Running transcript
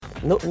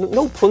no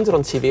punter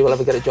on TV will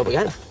ever get a job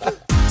again.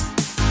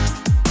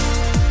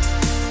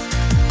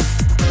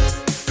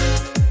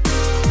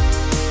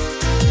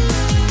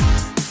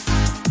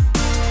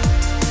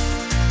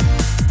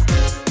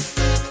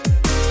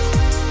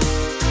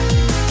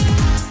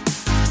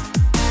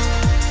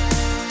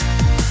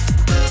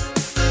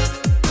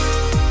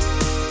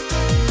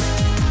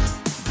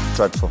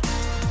 Dreadful.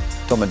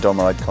 Dumb and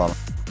dumber, I'd call him.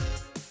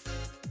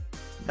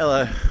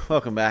 Hello,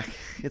 welcome back.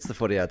 It's the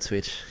 40-yard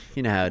switch.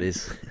 You know how it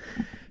is.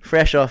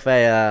 Fresh off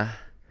a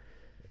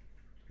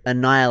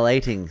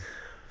annihilating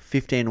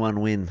 15-1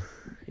 win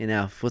in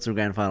our futsal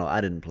grand final. I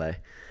didn't play,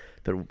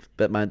 but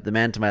the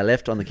man to my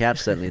left on the couch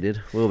certainly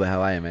did. Wilbur,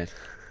 how are you, mate?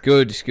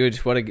 Good.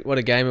 What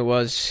a game it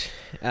was.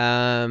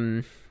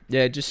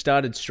 It just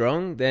started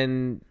strong.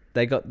 Then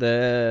they got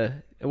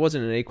it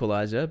wasn't an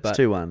equaliser, but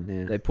 2-1.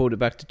 Yeah, they pulled it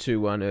back to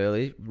 2-1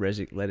 early.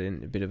 Rezic let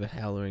in a bit of a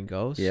howler in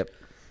goals. Yep.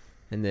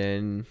 And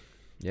then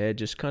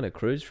just kind of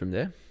cruised from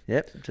there.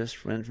 Yep,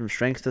 just went from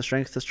strength to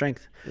strength to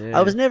strength. Yeah.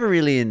 I was never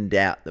really in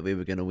doubt that we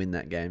were going to win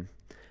that game,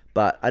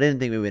 but I didn't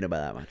think we'd win it by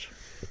that much.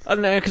 I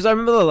don't know, because I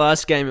remember the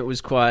last game it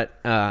was quite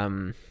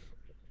that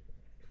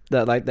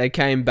they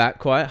came back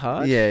quite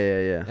hard.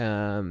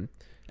 Yeah.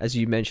 As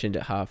you mentioned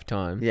at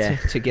halftime, Yeah.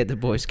 to get the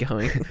boys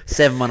going.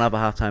 7-1 up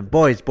at halftime.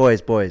 Boys.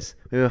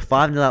 We were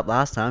 5-0 up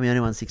last time. We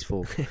only won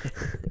 6-4.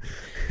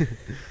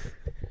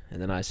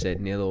 And then I said,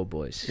 nil all,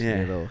 boys.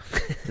 Yeah. Nil all.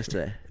 Just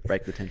to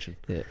break the tension.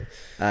 Yeah.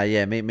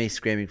 Me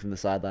screaming from the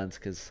sidelines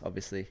because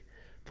obviously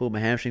pulled my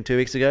hamstring 2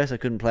 weeks ago, so I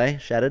couldn't play.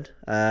 Shattered.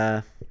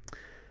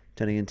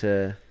 Turning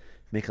into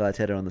Mikel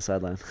Arteta on the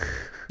sideline.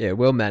 Yeah,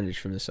 well managed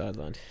from the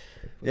sideline.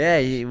 Yeah,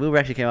 Wilbur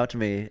actually came up to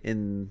me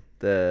in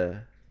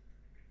the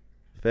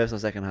first or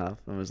second half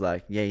and was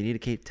like, "Yeah, you need to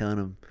keep telling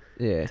them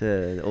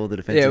to all the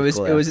defensive it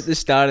call-outs." was at the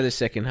start of the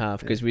second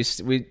half because we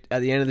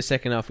at the end of the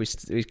second half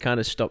we kind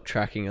of stopped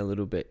tracking a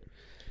little bit.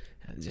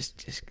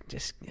 Just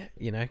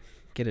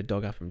get a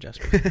dog up from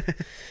Jasper.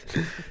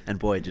 And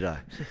boy, did I.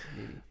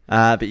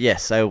 But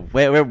yes, so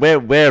we're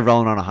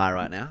rolling on a high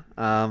right now.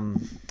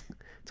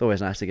 It's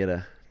always nice to get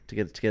a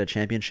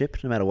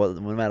championship, no matter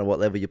what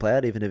level you play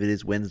at, even if it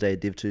is Wednesday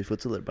Div 2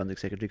 futsal at Brunswick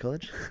Secondary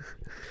College.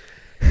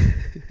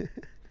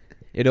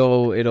 It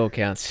all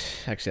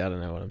counts. Actually, I don't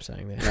know what I'm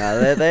saying there.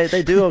 No,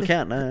 they do all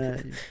count. No,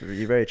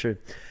 you're very true.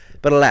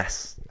 But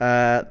alas,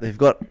 they've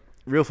got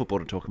real football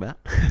to talk about.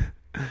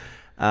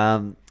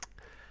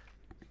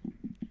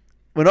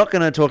 We're not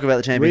going to talk about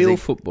the Champions League. Real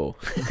football.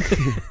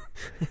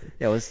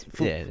 Yeah, it was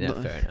fair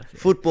enough.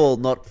 Football,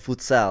 not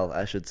futsal,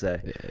 I should say.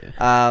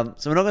 Yeah.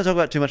 So we're not going to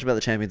talk too much about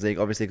the Champions League,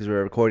 obviously, because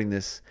we're recording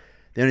this.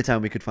 The only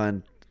time we could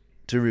find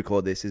to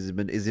record this is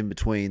in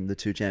between the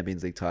two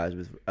Champions League ties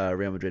with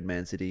Real Madrid,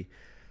 Man City,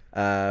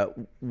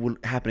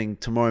 happening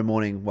tomorrow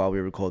morning while we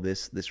record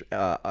this. This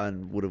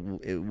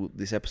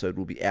episode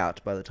will be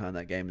out by the time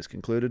that game is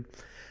concluded.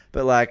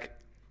 But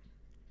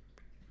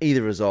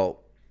either result,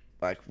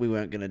 we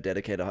weren't going to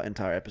dedicate an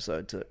entire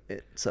episode to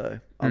it, so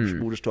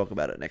we'll just talk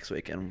about it next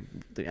week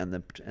and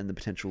the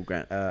potential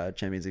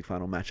Champions League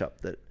final matchup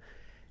that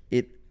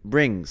it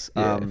brings.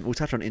 Yeah. We'll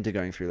touch on Inter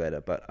going through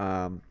later, but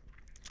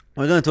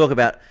we're going to talk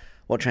about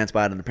what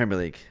transpired in the Premier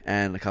League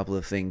and a couple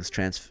of things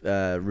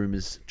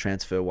rumours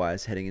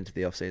transfer-wise heading into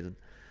the off-season,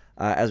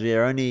 as we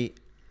are only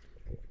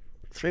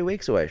 3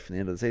 weeks away from the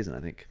end of the season,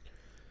 I think.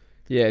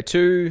 Yeah,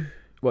 two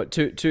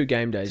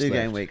game days. Two left.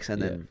 game weeks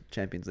and then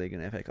Champions League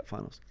and FA Cup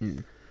finals.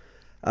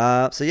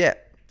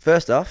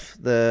 First off,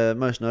 the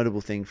most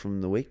notable thing from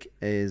the week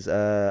is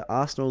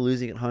Arsenal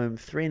losing at home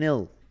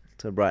 3-0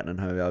 to Brighton and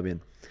Hove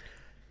Albion.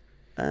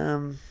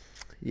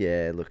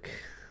 Yeah.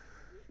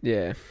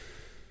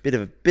 Bit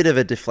of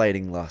a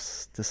deflating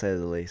loss, to say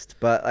the least.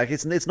 But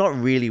it's not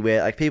really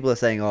where people are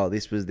saying, oh,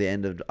 this was the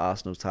end of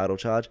Arsenal's title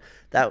charge.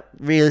 That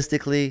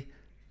realistically,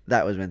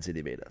 that was when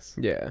City beat us.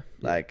 Yeah.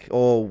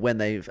 Or when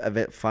they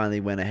finally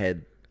went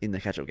ahead in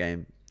the catch-up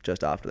game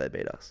just after they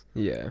beat us.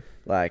 Yeah.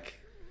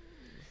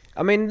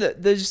 I mean,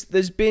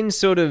 there's been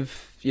sort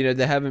of,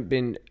 there haven't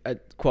been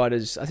quite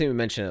as, I think we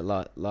mentioned it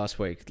last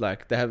week,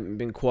 they haven't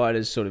been quite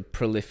as sort of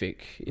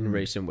prolific in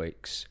recent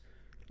weeks.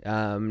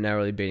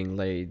 Narrowly beating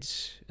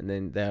Leeds, and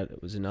then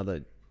that was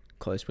another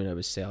close win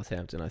over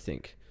Southampton, I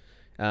think.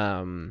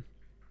 But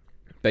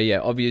yeah,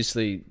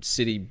 obviously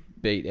City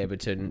beat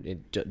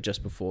Everton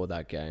just before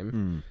that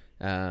game.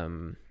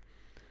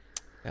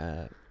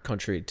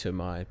 Contrary to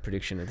my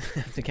prediction of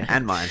the game.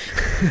 And mine.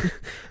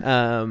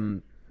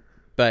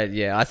 But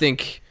yeah, I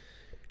think,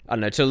 I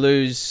don't know, to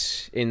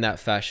lose in that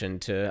fashion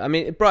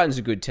Brighton's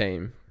a good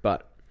team,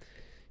 but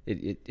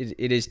it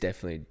is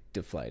definitely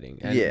deflating.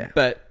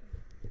 But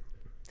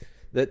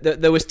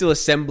there was still a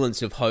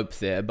semblance of hope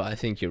there, but I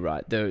think you're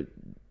right. The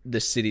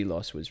City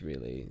loss was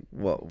really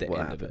the end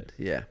happened. of it.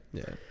 Yeah.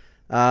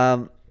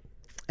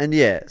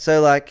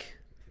 So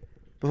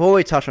before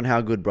we touch on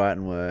how good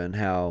Brighton were and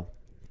how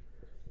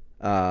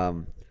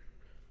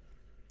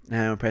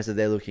impressive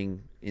they're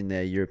looking in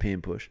their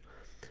European push,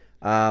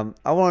 I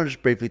want to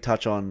just briefly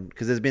touch on,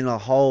 because there's been a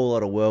whole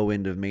lot of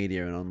whirlwind of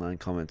media and online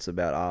comments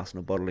about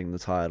Arsenal bottling the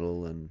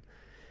title and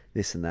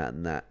this and that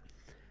and that.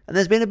 And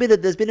there's been a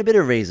bit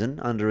of reason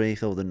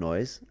underneath all the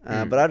noise,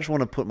 but I just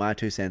want to put my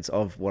 2 cents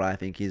of what I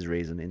think is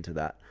reason into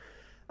that,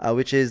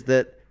 which is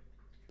that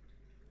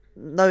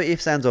no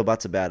ifs, ands, or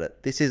buts about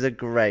it. This is a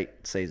great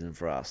season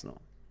for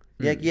Arsenal.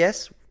 Yeah,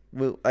 yes,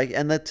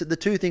 and the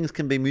two things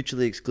can be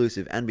mutually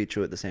exclusive and be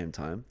true at the same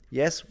time.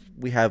 Yes,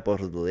 we have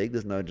bottled the league.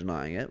 There's no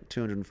denying it.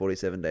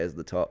 247 days at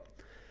the top,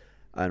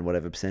 and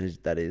whatever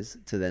percentage that is,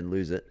 to then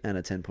lose it, and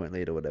a 10-point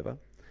lead or whatever.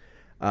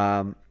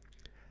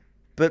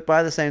 But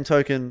by the same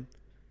token,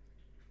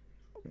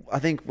 I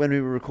think when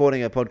we were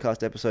recording a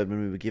podcast episode,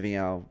 when we were giving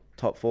our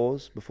top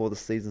fours before the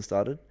season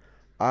started,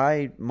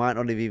 I might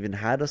not have even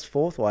had us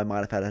fourth, or I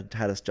might have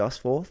had us just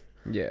fourth.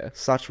 Yeah.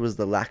 Such was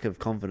the lack of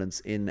confidence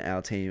in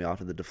our team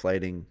after the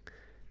deflating,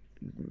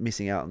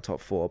 missing out on top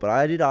four. But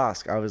I did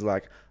ask, I was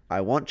like,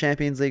 I want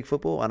Champions League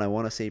football and I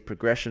want to see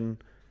progression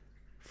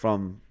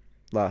from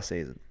last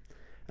season.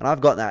 And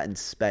I've got that in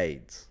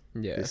spades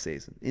this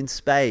season. In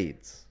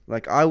spades.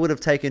 Like, I would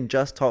have taken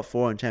just top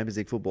four in Champions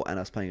League football and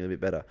us playing a little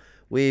bit better.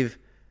 We've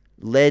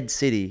led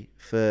City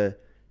for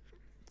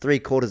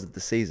 3/4 of the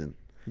season.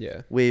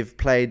 Yeah. We've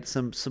played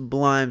some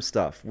sublime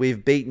stuff.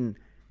 We've beaten,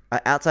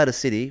 outside of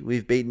City,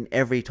 we've beaten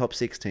every top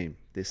 6 team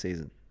this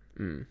season.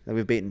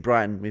 We've beaten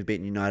Brighton, we've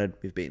beaten United,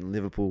 we've beaten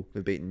Liverpool,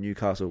 we've beaten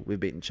Newcastle, we've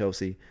beaten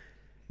Chelsea,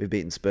 we've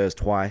beaten Spurs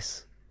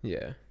twice.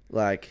 Yeah.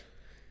 Like,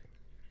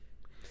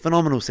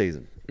 phenomenal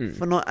season.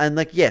 And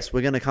like, yes,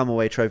 we're going to come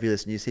away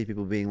trophyless, and you see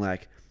people being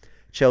like,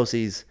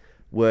 Chelsea's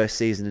worst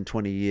season in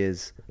 20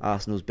 years,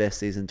 Arsenal's best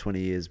season in 20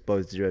 years,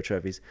 both 0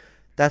 trophies.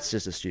 That's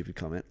just a stupid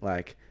comment.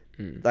 Like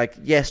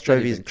yes,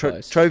 trophies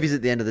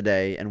at the end of the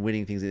day and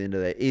winning things at the end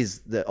of the day is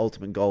the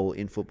ultimate goal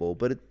in football,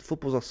 but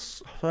footballs are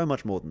so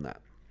much more than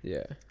that.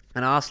 Yeah.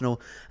 And Arsenal,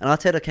 and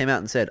Arteta came out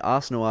and said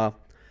Arsenal are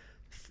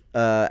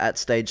at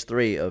stage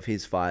 3 of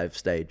his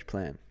 5-stage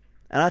plan.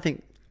 And I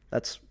think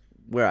that's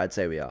where I'd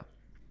say we are.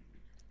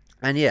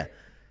 And yeah,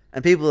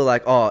 and people are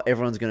like, oh,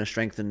 everyone's going to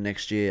strengthen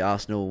next year.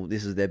 Arsenal,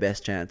 this is their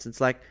best chance. It's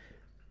like,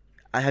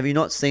 have you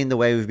not seen the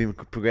way we've been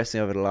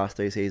progressing over the last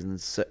 3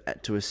 seasons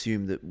to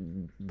assume that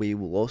we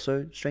will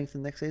also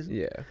strengthen next season?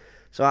 Yeah.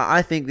 So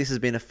I think this has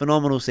been a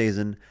phenomenal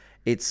season.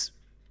 It's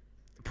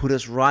put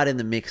us right in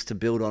the mix to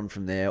build on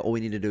from there. All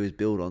we need to do is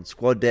build on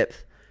squad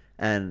depth.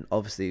 And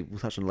obviously, we'll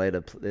touch on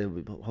later, there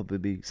will probably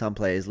be some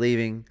players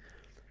leaving.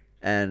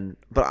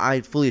 But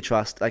I fully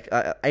trust, like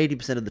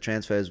 80% of the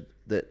transfers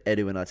that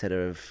Edu and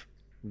Arteta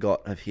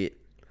have hit.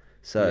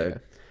 So,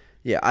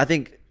 yeah I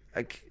think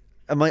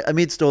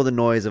amidst all the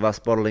noise of us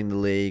bottling the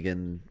league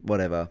and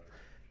whatever,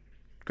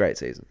 great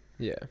season.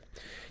 Yeah,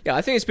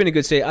 I think it's been a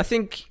good season. I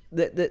think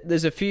that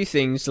there's a few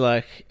things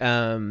like,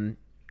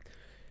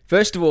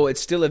 first of all, it's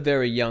still a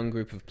very young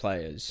group of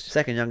players.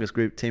 Second youngest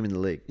group team in the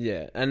league.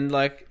 Yeah, and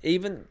like,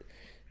 even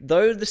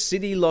though the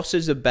City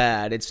losses are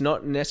bad, it's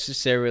not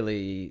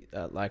necessarily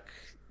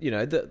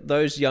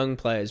those young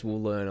players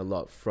will learn a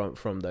lot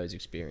from those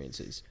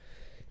experiences.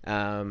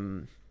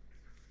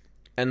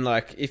 And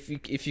like, if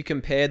you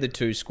compare the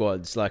two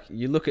squads, like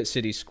you look at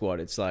City's squad,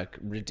 it's like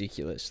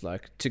ridiculous.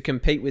 Like, to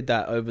compete with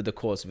that over the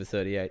course of a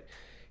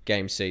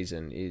 38-game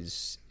season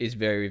is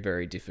very,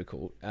 very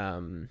difficult.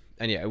 And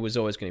yeah, it was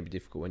always going to be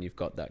difficult when you've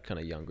got that kind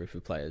of young group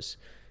of players.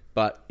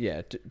 But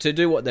yeah, to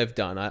do what they've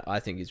done, I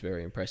think is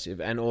very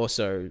impressive. And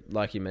also,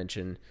 like you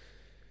mentioned,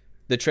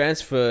 the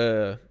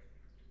transfers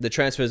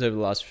over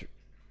the last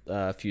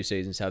few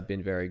seasons have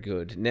been very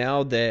good.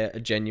 Now they're a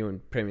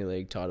genuine Premier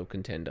League title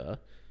contender.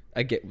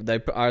 I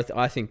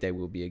think they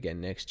will be again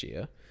next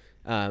year,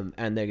 and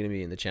they're going to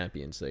be in the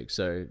Champions League.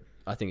 So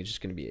I think it's just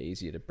going to be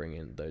easier to bring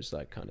in those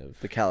like kind of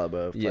the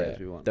caliber of players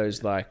we want.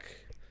 Those like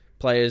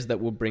players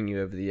that will bring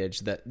you over the edge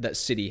that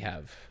City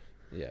have.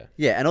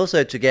 Yeah, and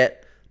also to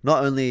get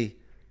not only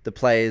the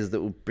players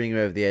that will bring you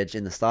over the edge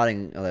in the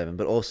starting 11,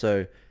 but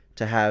also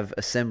to have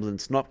a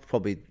semblance, not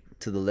probably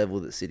to the level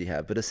that City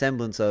have, but a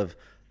semblance of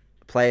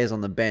players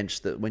on the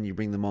bench that when you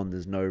bring them on,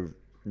 there's no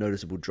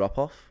noticeable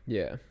drop-off.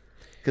 Yeah.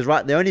 Because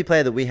the only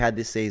player that we had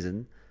this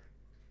season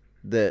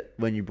that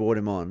when you brought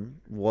him on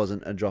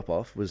wasn't a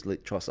drop-off was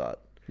Trossard.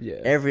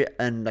 Yeah.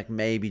 And like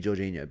maybe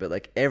Jorginho, but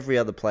like every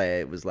other player,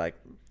 it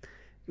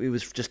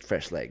was just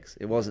fresh legs.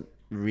 It wasn't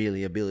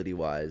really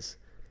ability-wise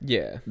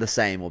the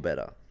same or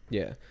better.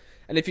 Yeah.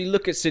 And if you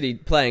look at City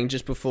playing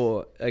just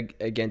before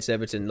against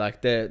Everton,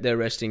 like they're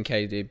resting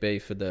KDB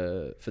for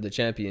the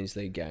Champions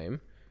League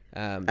game.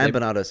 And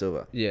Bernardo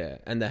Silva. Yeah,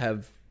 and they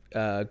have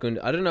I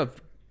don't know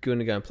if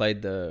Gundogan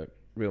played the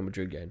Real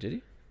Madrid game, did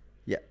he?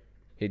 Yeah.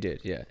 He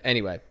did, yeah.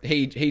 Anyway,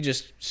 he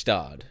just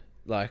starred.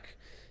 Like,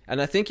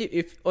 and I think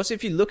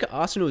if you look at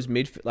Arsenal's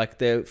midfield, like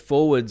their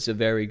forwards are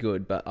very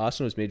good, but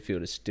Arsenal's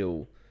midfield is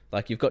still,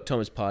 like, you've got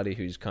Thomas Partey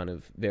who's kind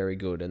of very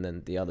good, and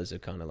then the others are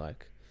kind of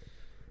like,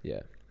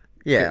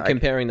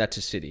 comparing that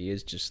to City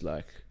is just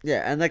like...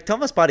 Yeah, and like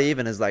Thomas Partey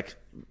even has like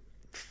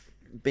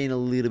been a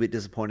little bit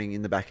disappointing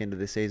in the back end of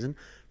this season,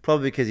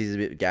 probably because he's a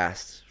bit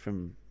gassed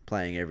from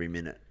playing every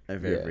minute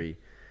of every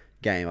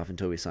game up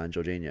until we signed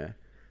Jorginho.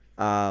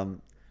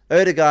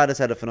 Odegaard has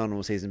had a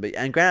phenomenal season,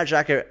 and Granit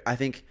Xhaka, I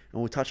think,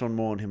 and we'll touch on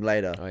more on him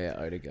later. Oh yeah,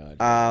 Odegaard.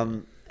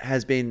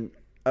 has been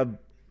a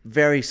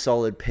very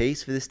solid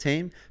piece for this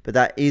team, but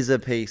that is a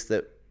piece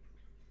that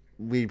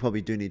we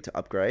probably do need to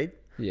upgrade.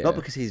 Yeah. Not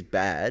because he's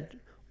bad,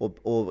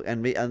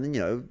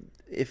 and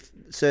if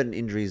certain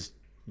injuries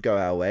go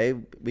our way,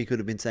 we could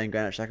have been saying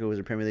Granit Xhaka was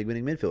a Premier League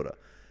winning midfielder.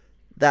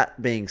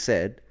 That being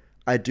said,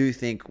 I do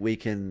think we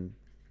can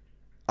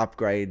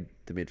upgrade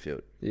the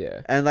midfield.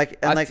 Yeah. And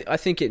I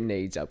think it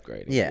needs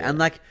upgrading.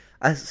 Yeah,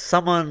 and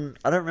someone,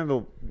 I don't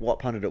remember what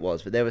pundit it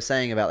was, but they were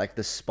saying about like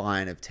the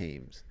spine of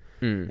teams.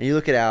 And you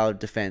look at our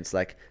defense,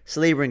 like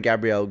Saliba and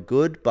Gabriel,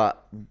 good,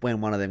 but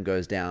when one of them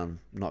goes down,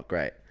 not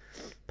great.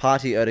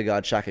 Partey,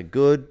 Odegaard, Xhaka,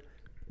 good.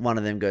 One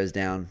of them goes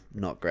down,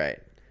 not great.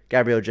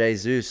 Gabriel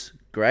Jesus,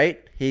 great.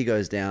 He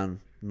goes down,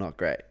 not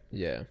great.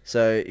 Yeah.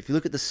 So if you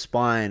look at the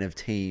spine of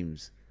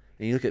teams,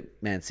 and you look at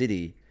Man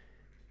City,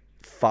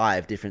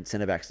 5 different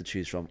centre-backs to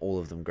choose from, all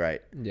of them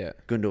great. Yeah.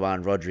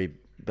 Gundogan, Rodri,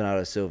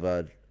 Bernardo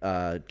Silva,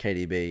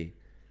 KDB,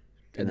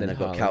 and then they've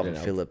got Haaland Calvin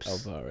and Phillips,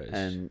 Alvarez.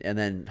 and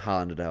then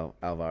Haaland and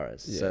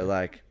Alvarez.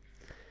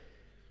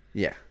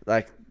 Yeah.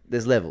 So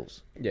there's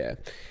levels. Yeah,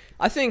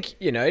 I think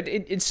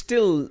it's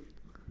still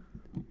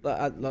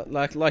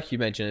like you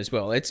mentioned as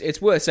well.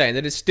 It's worth saying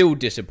that it's still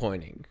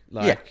disappointing.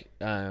 But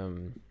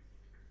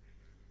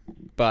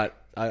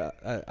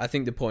I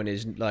think the point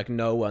is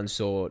no one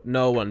saw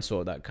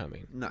that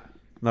coming. No,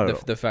 not at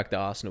all. The fact that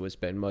Arsenal would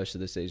spend most of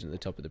the season at the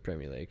top of the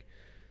Premier League.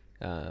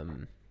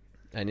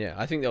 And yeah,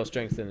 I think they'll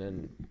strengthen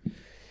and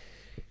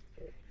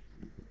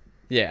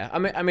yeah, I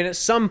mean, at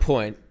some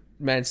point,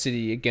 Man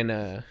City are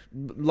gonna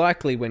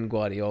likely when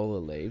Guardiola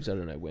leaves. I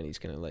don't know when he's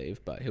gonna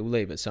leave, but he'll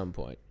leave at some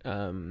point.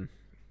 And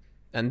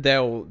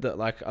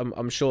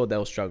I'm sure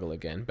they'll struggle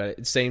again. But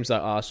it seems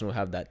like Arsenal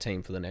have that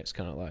team for the next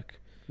kind of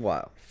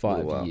 5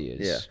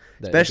 years. Yeah,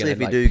 They're especially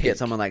gonna, if you do pick. get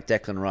someone like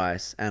Declan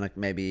Rice and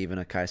maybe even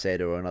a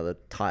Caicedo or another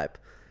type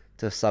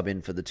to sub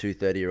in for the 2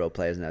 30-year-old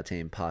players in our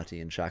team,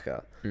 Partey and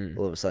Xhaka.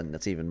 All of a sudden,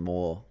 that's even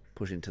more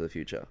pushing to the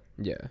future.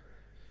 Yeah,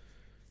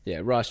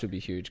 Rice would be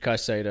huge.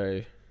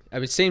 Caicedo,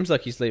 it seems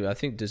like he's leaving. I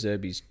think De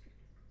Zerbi's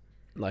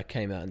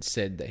came out and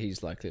said that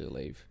he's likely to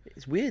leave.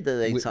 It's weird that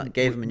they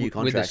gave him a new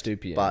contract,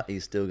 but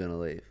he's still going to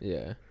leave.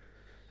 Yeah,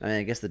 I mean,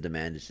 I guess the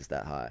demand is just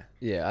that high.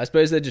 Yeah, I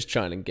suppose they're just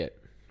trying to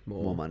get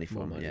more money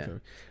for him. Yeah,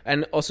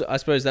 and also I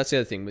suppose that's the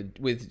other thing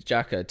with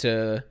Xhaka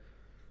to,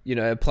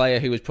 a player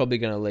who was probably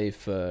going to leave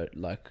for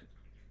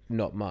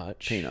not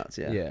much peanuts.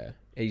 Yeah,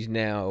 he's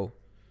now.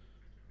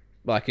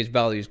 His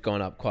value's gone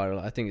up quite a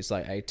lot. I think it's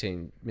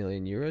 18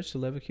 million euros to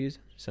Leverkusen,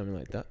 something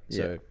like that.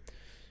 So,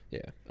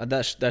 yeah,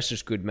 that's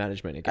just good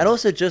management again. And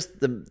also just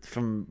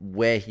from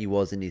where he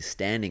was in his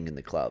standing in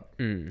the club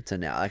to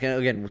now.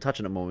 Again, we'll touch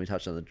on it more when we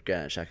touch on the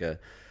Granit Xhaka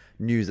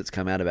news that's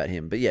come out about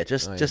him. But yeah,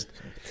 just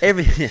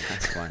everything. Yeah,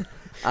 that's fine.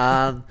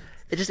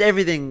 Just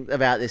everything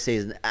about this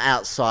season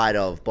outside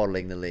of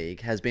bottling the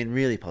league has been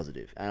really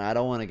positive, and I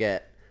don't want to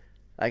get.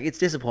 It's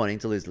disappointing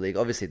to lose the league.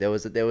 Obviously, there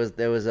was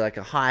a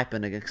hype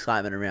and an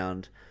excitement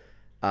around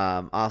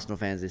Arsenal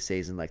fans this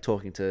season.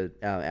 Talking to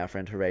our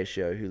friend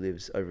Horatio, who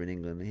lives over in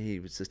England, he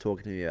was just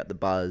talking to me about the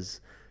buzz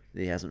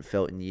that he hasn't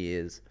felt in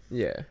years.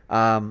 Yeah.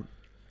 But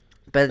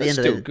at the end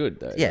of still good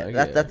though.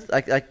 Yeah, that's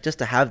just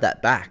to have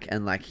that back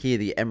and hear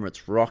the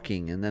Emirates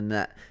rocking, and then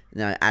that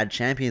add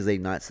Champions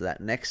League nights to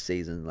that next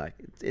season.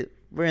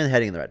 We're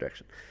heading in the right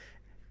direction.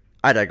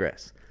 I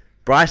digress.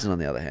 Brighton, on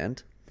the other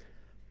hand,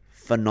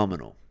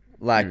 phenomenal.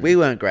 We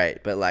weren't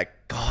great, but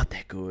God,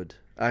 they're good.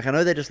 I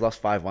know they just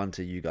lost 5-1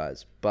 to you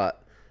guys,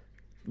 but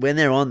when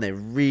they're on, they're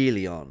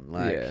really on.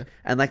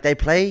 And they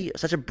play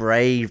such a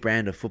brave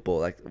brand of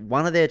football.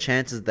 One of their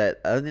chances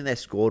that I don't think they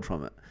scored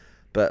from it,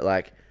 but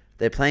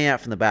they're playing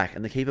out from the back,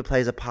 and the keeper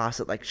plays a pass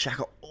that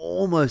Xhaka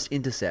almost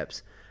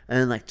intercepts,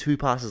 and then 2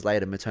 passes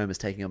later, Matoma's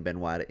taking on Ben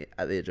White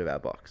at the edge of our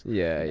box.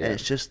 Yeah. And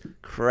it's just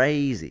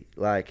crazy.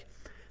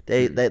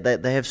 They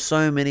have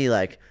so many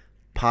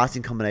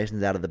passing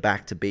combinations out of the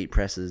back to beat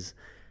presses,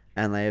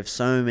 and they have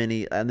so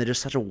many, and they're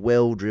just such a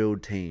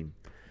well-drilled team.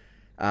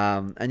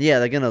 And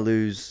they're going to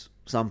lose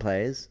some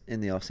players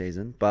in the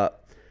off-season,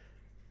 but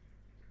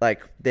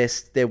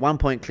they're 1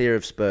 point clear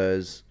of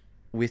Spurs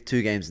with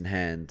 2 games in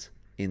hand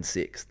in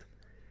 6th.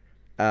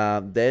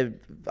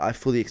 I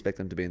fully expect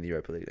them to be in the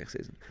Europa League next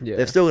season. Yeah.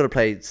 They've still got to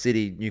play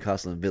City,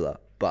 Newcastle, and Villa,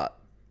 but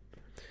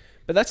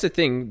that's the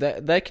thing,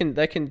 that they can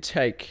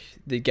take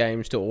the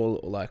games to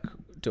all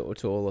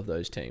to all of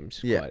those teams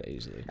quite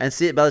easily. And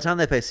by the time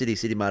they play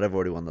City might have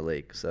already won the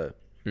league. So,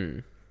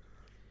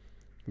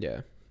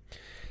 yeah.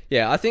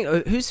 I think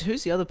who's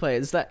the other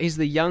player? He's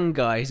the young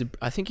guy.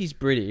 I think he's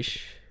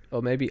British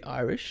or maybe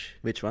Irish.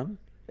 Which one?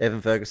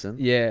 Evan Ferguson.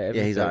 Yeah,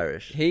 he's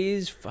Irish. He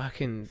is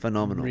fucking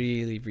phenomenal.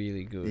 Really,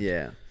 really good.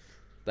 Yeah,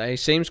 he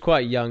seems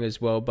quite young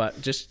as well,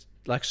 but just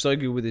so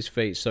good with his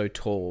feet, so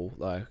tall.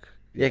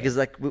 Because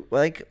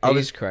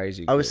he's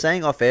crazy. I was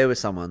saying off air with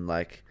someone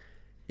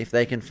if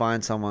they can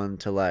find someone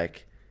to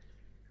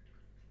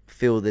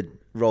fill the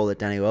role that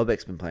Danny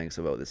Welbeck's been playing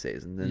so well this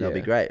season, then they'll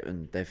be great,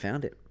 and they've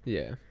found it.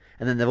 Yeah.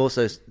 And then they've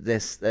also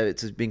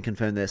it's been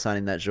confirmed they're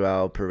signing that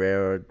Joao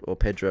Pereira or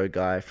Pedro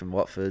guy from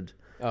Watford.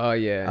 Oh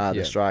yeah,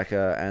 the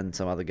striker and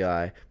some other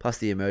guy. Plus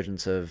the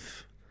emergence of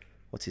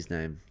what's his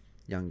name,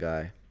 young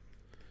guy,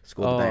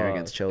 scored the banger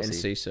against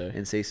Chelsea.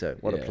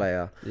 Enciso, what a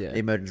player! Yeah. The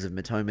emergence of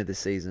Mitoma this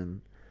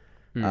season.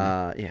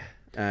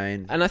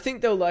 And I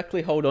think they'll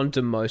likely hold on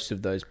to most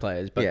of those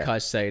players, but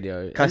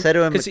Caicedo,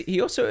 because he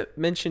also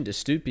mentioned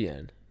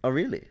Estupiñán. Oh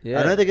really?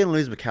 Yeah. I know they're going to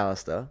lose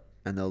McAllister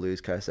and they'll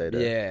lose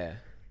Caicedo. Yeah.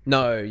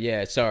 No.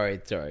 Yeah.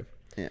 Sorry.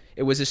 Yeah.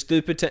 It was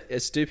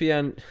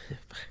Estupiñán.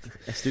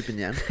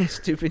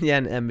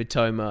 Estupiñán and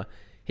Mitoma.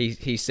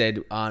 He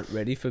said aren't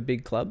ready for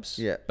big clubs.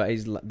 Yeah. But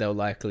they'll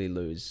likely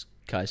lose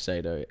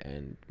Caicedo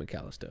and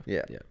McAllister.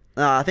 Yeah.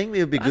 No, I think it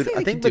would be good.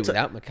 I think do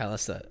without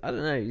McAllister. I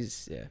don't know.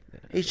 He's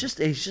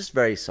just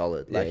very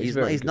solid. Like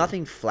he's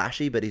nothing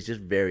flashy, but he's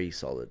just very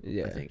solid.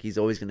 Yeah. I think he's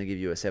always going to give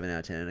you a 7 out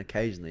of 10, and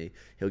occasionally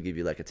he'll give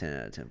you like a 10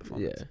 out of 10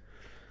 performance.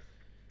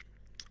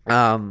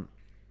 Yeah.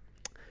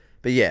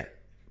 But yeah,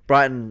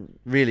 Brighton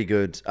really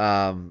good.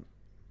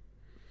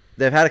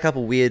 They've had a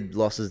couple weird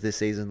losses this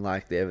season,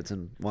 like the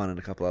Everton one and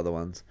a couple other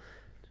ones.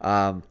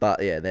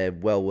 But yeah, they're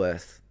well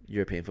worth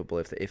European football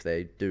if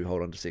they do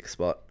hold on to 6th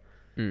spot.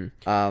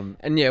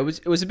 And yeah,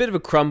 it was a bit of a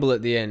crumble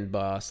at the end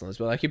by Arsenal as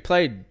well. Like you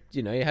played,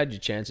 you had your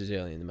chances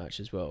early in the match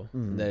as well.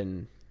 And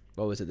then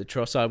what was it? The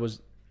Trossard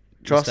was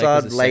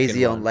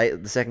lazy on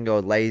the second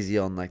goal, lazy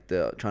on like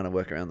the trying to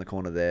work around the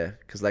corner there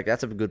because like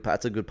that's a good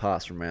pass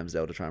from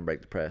Ramsdale to try and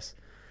break the press.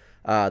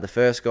 The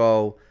first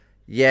goal,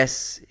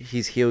 yes,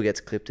 his heel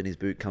gets clipped and his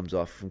boot comes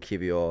off from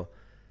Kivior,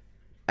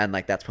 and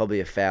like that's probably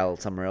a foul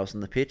somewhere else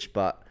on the pitch,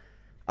 but.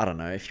 I don't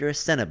know. If you're a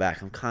centre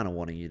back, I'm kind of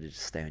wanting you to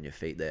just stay on your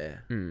feet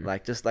there,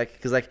 because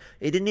it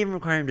didn't even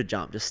require him to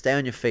jump. Just stay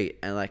on your feet,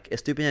 and like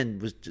Estupiñán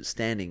was just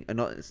standing,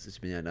 not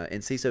Estupiñán, no,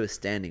 Enciso was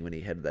standing when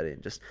he headed that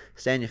in. Just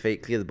stay on your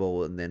feet, clear the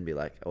ball, and then be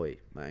like, "Oh, wait,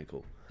 my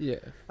ankle." Yeah,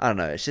 I don't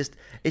know.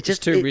 It's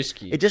too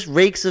risky. It just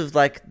reeks of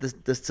like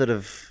the sort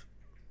of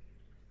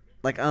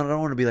like I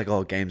don't want to be like,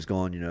 "Oh, game's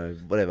gone,"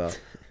 whatever.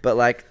 But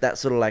like that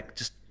sort of like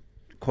just.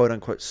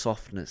 Quote-unquote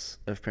softness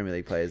of Premier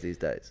League players these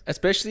days.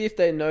 Especially if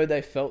they know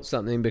they felt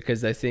something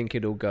because they think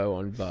it'll go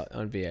on VAR.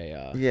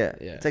 Yeah.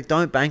 It's like,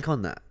 don't bank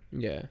on that.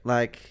 Yeah.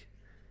 Like,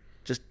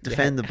 just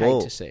defend the ball.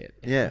 Hate to see it.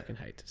 Yeah. I fucking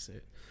hate to see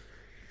it.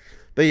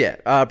 But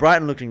yeah,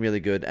 Brighton looking really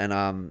good.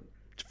 And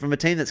from a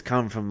team that's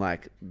come from,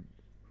 like,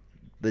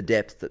 the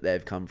depth that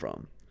they've come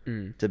from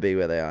to be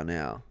where they are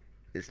now,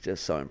 it's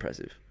just so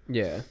impressive.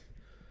 Yeah.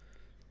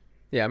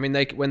 Yeah, I mean,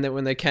 when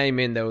they came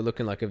in, they were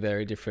looking like a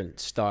very different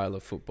style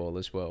of football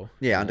as well.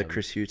 Yeah, under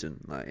Chris Hughton,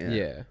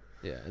 Yeah,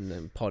 and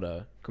then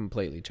Potter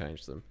completely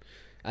changed them.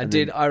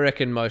 I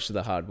reckon, most of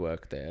the hard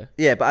work there.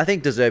 Yeah, but I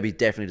think De Zerbi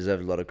definitely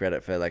deserves a lot of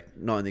credit for like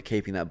not only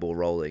keeping that ball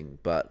rolling,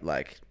 but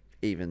like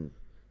even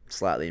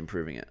slightly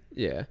improving it.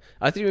 Yeah,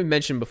 I think we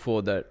mentioned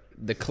before that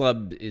the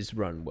club is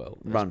run well,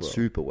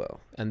 super well,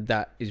 and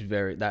that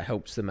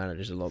helps the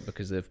managers a lot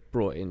because they've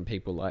brought in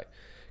people like.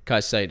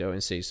 Caicedo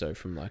and Ciso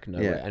from like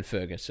nowhere, and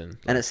Ferguson.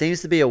 And it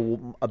seems to be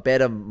a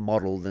better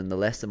model than the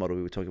Leicester model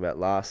we were talking about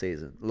last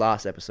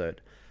episode,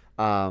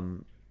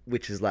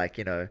 which is like,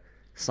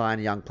 sign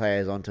young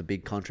players onto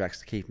big contracts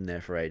to keep them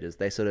there for ages.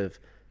 They sort of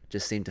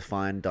just seem to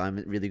find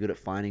really good at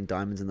finding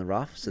diamonds in the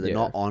rough. So they're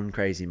not on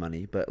crazy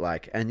money, but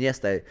like, and yes,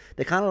 they're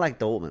kind of like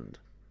Dortmund.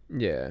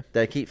 Yeah.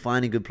 They keep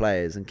finding good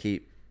players and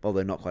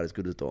they're not quite as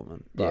good as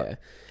Dortmund. But.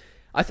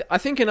 Yeah. I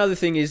think another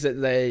thing is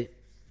that they...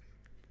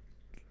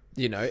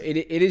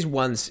 it is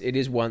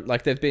one.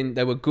 Like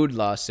they were good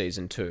last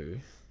season too,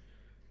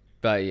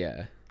 but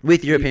yeah,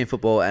 with European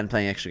football and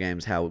playing extra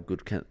games, how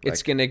good can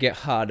it's going to get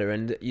harder,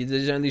 and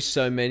there's only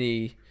so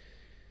many.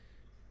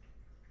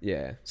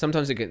 Yeah,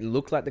 sometimes it can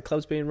look like the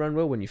club's being run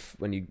well when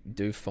you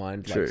do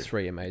find like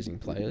 3 amazing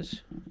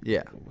players.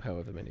 Yeah,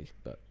 however many,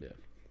 but yeah.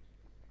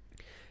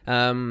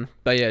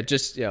 But yeah,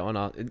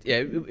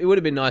 it would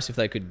have been nice if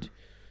they could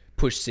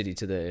push City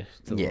to the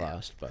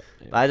last, but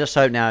I just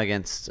hope now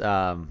against.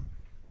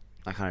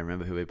 I can't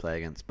remember who we play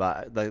against,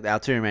 but our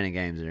 2 remaining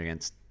games are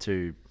against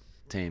 2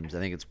 teams. I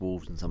think it's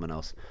Wolves and someone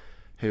else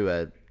who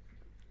are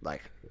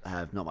like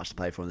have not much to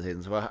play for in the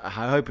season. So we're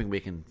hoping we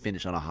can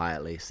finish on a high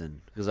at least,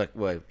 and because like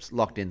we're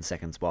locked in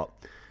 2nd spot.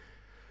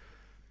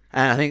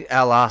 And I think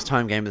our last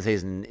home game of the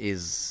season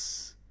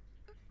is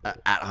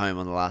at home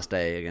on the last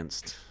day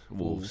against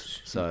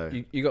Wolves. So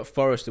you got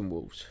Forest and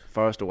Wolves.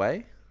 Forest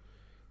away.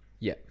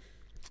 Yeah.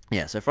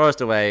 Yeah, so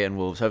Forest away and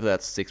Wolves. Hopefully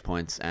that's 6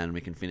 points, and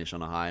we can finish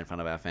on a high in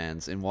front of our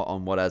fans on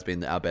what has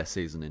been our best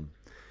season in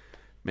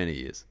many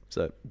years.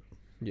 So,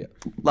 yeah,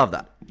 love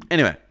that.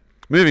 Anyway,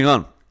 moving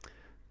on.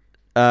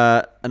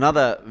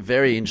 Another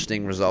very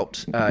interesting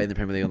result in the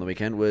Premier League on the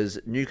weekend was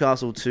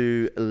Newcastle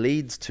 2,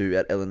 Leeds 2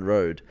 at Ellen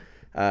Road.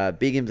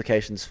 Big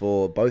implications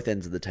for both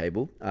ends of the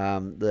table.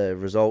 The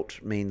result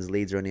means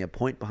Leeds are only a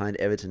point behind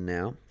Everton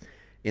now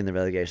in the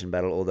relegation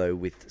battle, although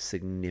with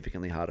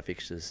significantly harder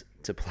fixtures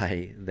to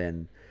play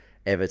than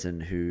Everton,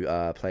 who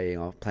are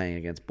playing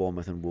against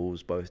Bournemouth and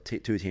Wolves, both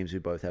 2 teams who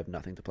both have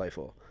nothing to play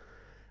for.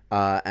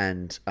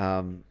 Leeds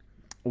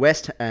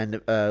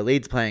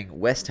playing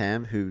West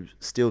Ham, who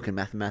still can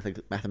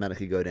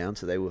mathematically go down,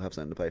 so they will have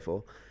something to play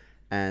for.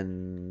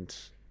 And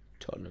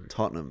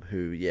Tottenham,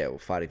 who were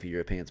fighting for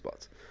European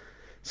spots.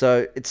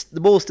 So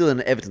the ball's still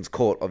in Everton's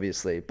court,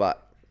 obviously,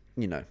 but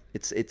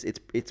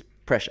it's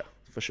pressure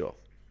for sure.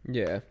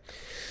 Yeah.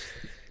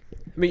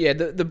 But yeah,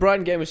 the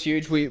Brighton game was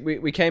huge.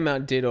 We came out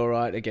and did all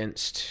right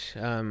against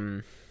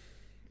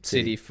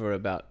City for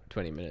about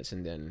 20 minutes,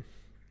 and then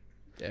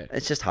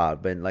it's just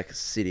hard when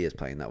City is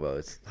playing that well.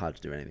 It's hard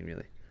to do anything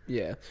really.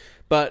 Yeah,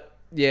 but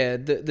yeah,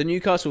 the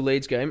Newcastle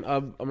Leeds game.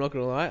 I'm not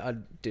gonna lie, I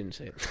didn't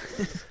see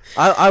it.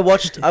 I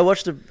watched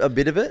a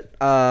bit of it,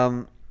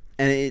 and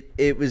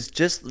it was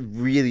just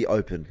really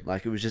open.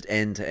 It was just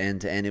end to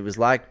end to end. It was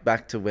like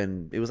back to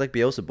when it was like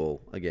Bielsa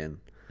ball again,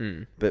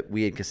 but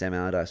weird because Sam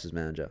Allardyce was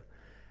manager.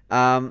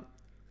 And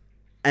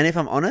if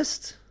I'm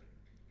honest,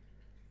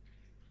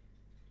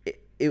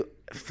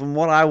 from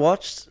what I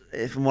watched,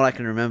 from what I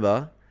can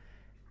remember,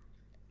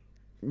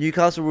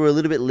 Newcastle were a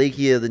little bit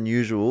leakier than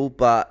usual,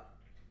 but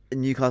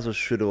Newcastle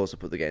should have also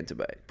put the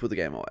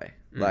game away.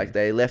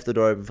 They left the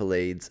door open for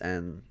Leeds,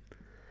 and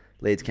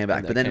Leeds came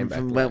back. But then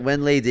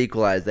when Leeds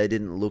equalised, they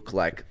didn't look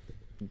like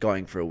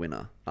going for a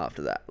winner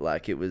after that.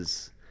 It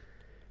was,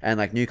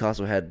 and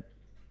Newcastle had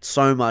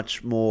so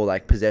much more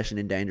possession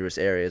in dangerous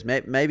areas.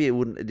 Maybe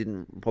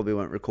probably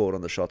won't record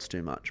on the shots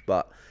too much,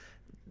 but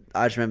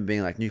I just remember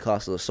being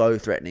Newcastle are so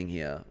threatening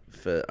here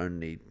for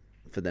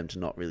them to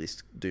not really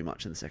do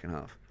much in the second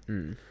half.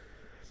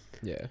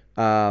 Yeah.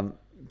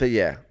 But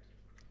yeah,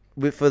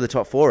 for the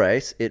top 4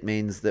 race, it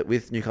means that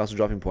with Newcastle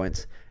dropping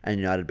points and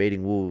United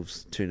beating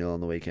Wolves 2-0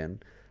 on the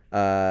weekend,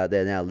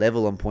 they're now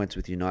level on points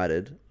with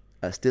United,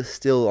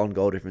 still on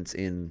goal difference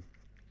in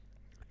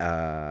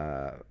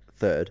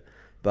third,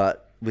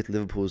 but with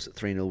Liverpool's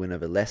 3-0 win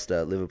over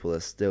Leicester, Liverpool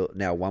are still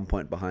now 1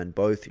 point behind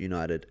both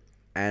United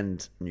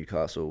and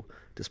Newcastle,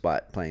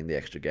 despite playing the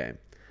extra game.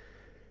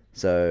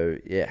 So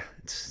yeah,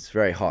 it's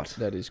very hot.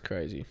 That is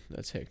crazy.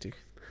 That's hectic.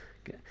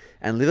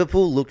 And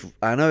Liverpool looked.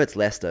 I know it's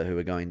Leicester who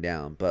are going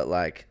down, but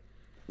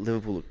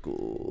Liverpool look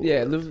good.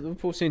 Yeah,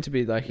 Liverpool seem to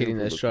be hitting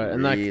their stride,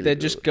 and really they've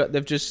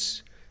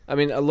just. I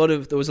mean, there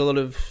was a lot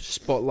of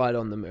spotlight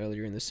on them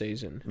earlier in the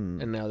season,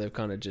 and now they've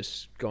kind of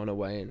just gone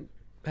away and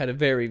had a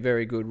very,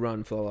 very good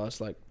run for the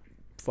last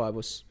 5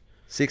 or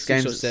 6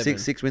 games, or 7.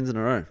 six wins in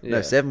a row. Yeah.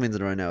 No, 7 wins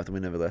in a row now with the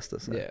win over Leicester.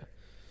 So. Yeah.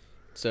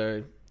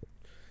 So,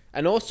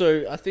 and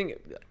also I think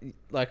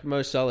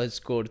Mo Salah has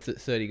scored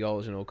 30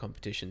 goals in all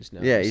competitions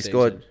now. Yeah, he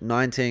scored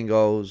 19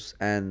 goals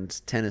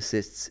and 10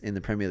 assists in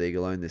the Premier League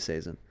alone this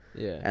season.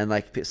 Yeah, and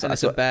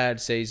it's a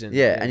bad season.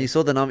 Yeah, and you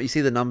saw you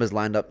see the numbers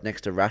lined up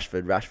next to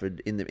Rashford.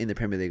 Rashford in the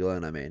Premier League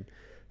alone, I mean,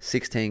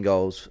 16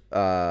 goals,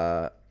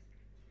 and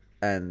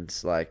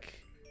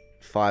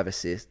 5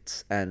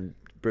 assists, and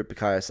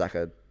Bukayo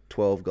Saka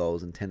 12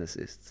 goals and 10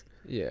 assists.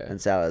 Yeah, and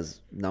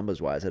Salah's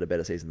numbers wise had a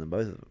better season than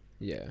both of them.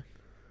 Yeah,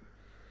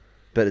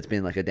 but it's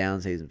been a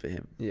down season for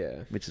him.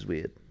 Yeah, which is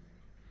weird.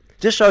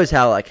 Just shows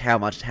how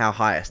how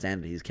high a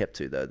standard he's kept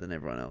to though than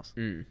everyone else.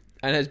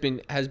 And has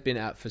been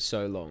out for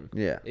so long.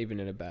 Yeah. Even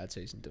in a bad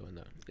season doing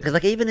that.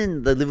 Because even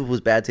in the Liverpool's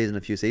bad season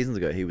a few seasons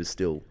ago, he was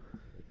still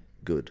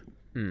good.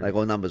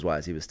 All numbers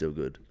wise, he was still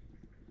good.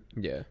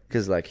 Yeah.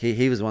 Because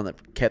he was the one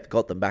that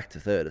got them back to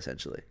third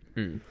essentially.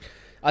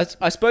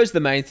 I suppose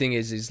the main thing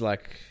is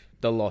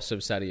the loss of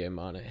Sadio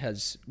Mane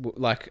has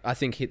I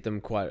think hit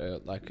them quite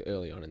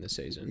early on in the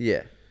season.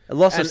 Yeah. A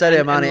loss of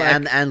Sadio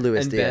Mane and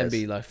Luis Diaz.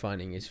 And Bambi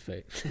finding his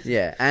feet.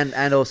 Yeah,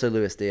 and also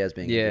Luis Diaz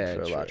being injured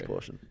for a large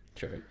portion.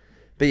 True.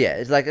 But yeah,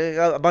 it's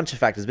a bunch of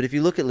factors. But if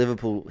you look at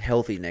Liverpool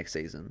healthy next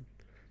season,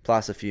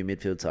 plus a few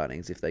midfield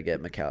signings, if they get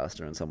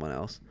McAllister and someone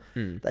else,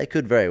 they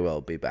could very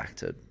well be back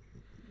to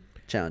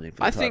challenging for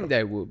the title. think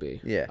they will be.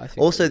 Yeah.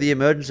 Also, the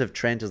emergence of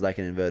Trent as an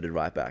inverted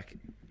right back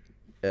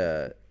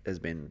has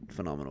been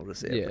phenomenal to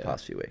see over the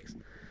past few weeks.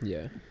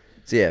 Yeah.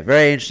 So yeah,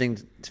 very interesting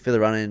for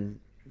the run-in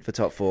for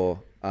top 4.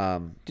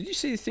 Did you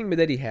see the thing with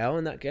Eddie Howe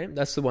in that game?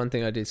 That's the one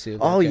thing I did see.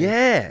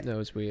 Yeah. That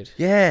was weird.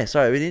 Yeah,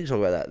 sorry, we didn't talk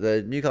about that.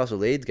 The Newcastle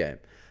Leeds game.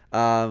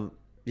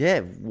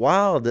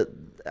 Wild that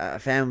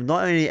Fam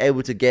not only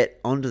able to get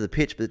onto the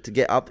pitch, but to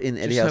get up in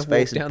Eddie Howe's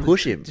face and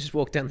push him. Just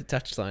walk down the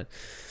touchline.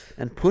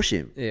 And push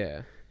him.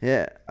 Yeah.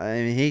 Yeah. I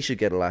mean, he should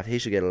get a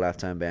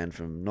lifetime ban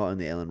from not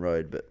only Ellen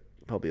Road, but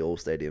probably all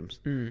stadiums.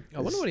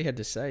 I wonder what he had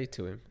to say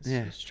to him.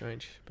 It's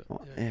strange. But,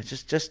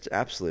 just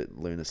absolute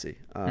lunacy.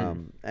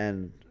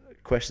 And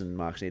question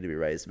marks need to be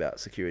raised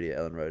about security at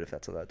Ellen Road if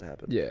that's allowed to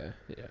happen. Yeah.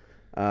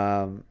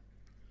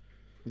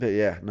 But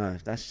yeah, no,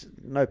 that's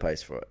no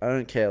place for it. I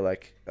don't care.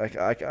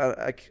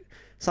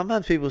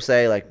 Sometimes people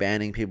say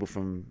banning people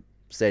from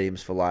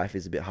stadiums for life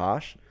is a bit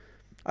harsh.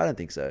 I don't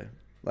think so.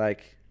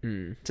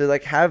 To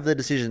have the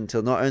decision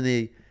to not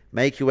only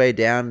make your way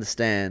down the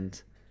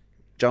stand,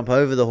 jump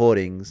over the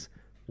hoardings,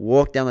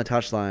 walk down the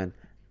touchline,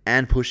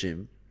 and push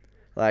him.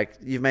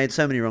 You've made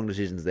so many wrong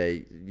decisions there.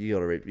 You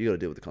gotta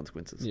deal with the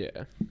consequences.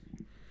 Yeah.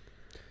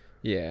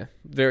 Yeah,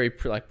 very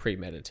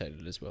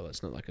premeditated as well.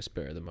 It's not a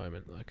spur of the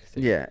moment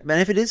thing. Yeah, man.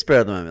 If it is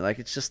spur of the moment,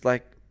 it's just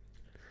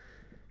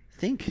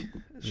think.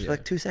 It's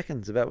just 2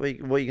 seconds about what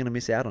you're going to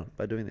miss out on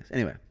by doing this.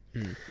 Anyway,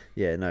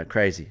 yeah, no,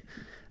 crazy.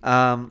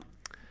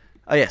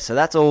 Oh, yeah, so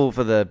that's all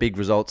for the big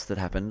results that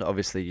happened.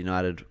 Obviously,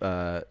 United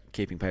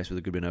keeping pace with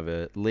a good win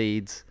over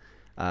Leeds.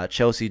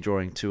 Chelsea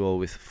drawing 2-2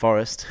 with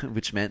Forest,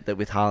 which meant that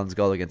with Haaland's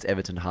goal against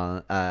Everton,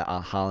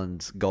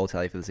 Haaland's goal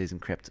tally for the season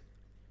crept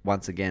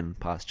once again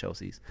past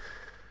Chelsea's.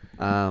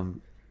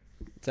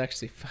 It's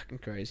actually fucking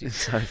crazy. It's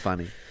so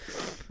funny.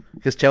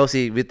 Because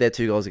Chelsea, with their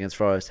 2 goals against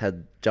Forest,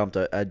 had gone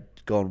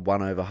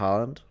 1 over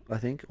Haaland, I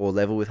think, or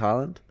level with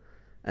Haaland.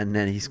 And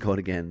then he scored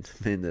again.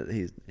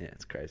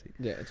 It's crazy.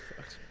 Yeah, it's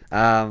fucked.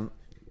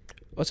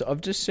 Also,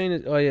 I've just seen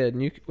it. Oh yeah,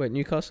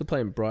 Newcastle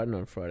playing Brighton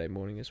on Friday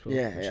morning as well.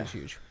 Which is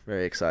huge.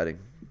 Very exciting.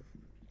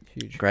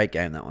 Huge. Great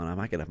game, that one. I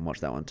might get up and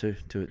watch that one too.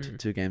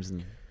 Two games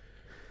in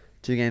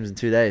 2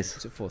 days.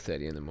 It's at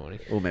 4:30 in the morning.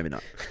 Or maybe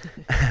not.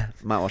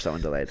 Might watch that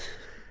one delayed.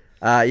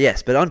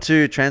 Yes, but on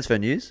to transfer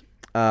news.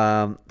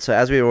 So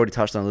as we already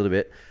touched on a little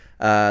bit,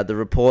 the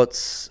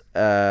reports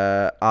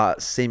are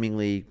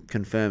seemingly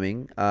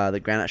confirming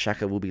that Granit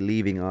Xhaka will be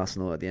leaving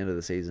Arsenal at the end of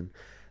the season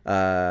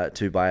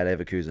to Bayer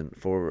Leverkusen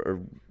for a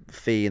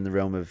fee in the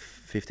realm of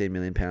 £15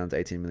 million,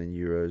 18 million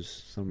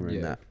euros, somewhere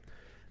in that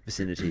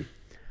vicinity.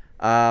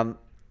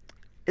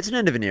 It's an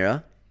end of an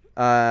era.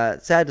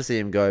 Sad to see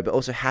him go, but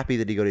also happy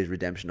that he got his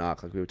redemption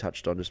arc, like we were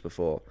touched on just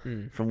before,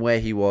 from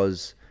where he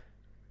was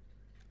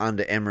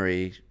under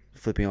Emery,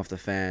 flipping off the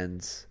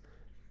fans,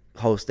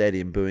 whole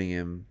stadium booing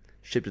him,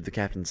 shipped with the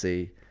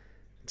captaincy,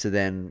 to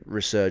then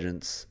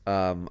resurgence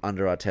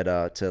under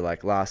Arteta to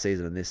like last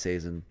season and this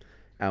season,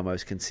 our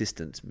most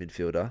consistent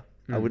midfielder.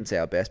 I wouldn't say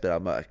our best, but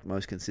our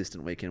most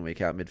consistent week in,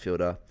 week out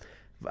midfielder.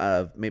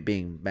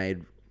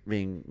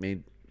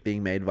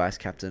 Being made vice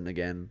captain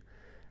again,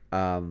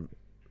 and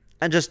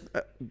just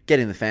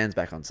getting the fans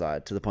back on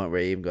side to the point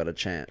where he even got a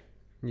chant.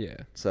 Yeah.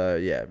 So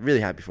yeah, really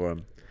happy for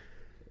him.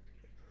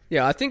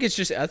 Yeah, I think it's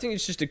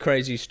just a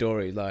crazy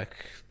story, like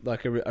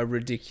a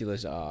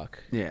ridiculous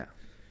arc. Yeah.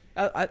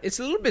 It's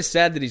a little bit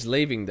sad that he's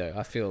leaving, though.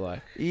 I feel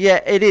like.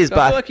 Yeah, it is. But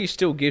I feel like he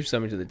still gives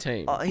something to the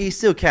team. He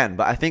still can,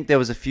 but I think there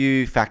was a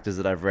few factors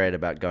that I've read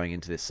about going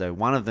into this. So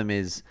one of them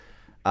is,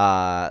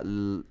 I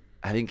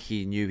think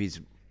he knew his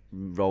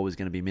role was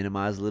going to be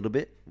minimised a little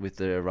bit with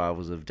the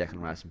arrivals of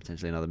Declan Rice and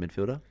potentially another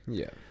midfielder.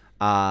 Yeah.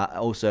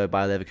 Also,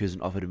 Bayer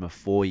Leverkusen offered him a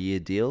 4-year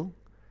deal,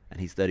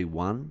 and he's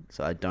 31,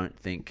 so I don't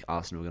think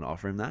Arsenal are going to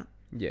offer him that.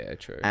 Yeah,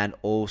 true. And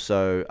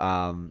also,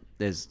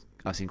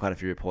 I've seen quite a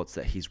few reports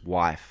that his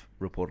wife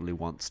reportedly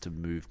wants to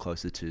move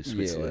closer to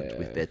Switzerland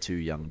with their 2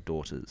 young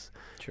daughters.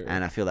 True.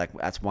 And I feel like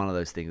that's one of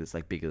those things that's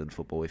like bigger than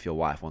football. If your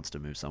wife wants to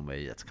move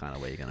somewhere, that's kind of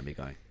where you're going to be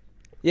going.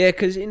 Yeah,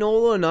 because in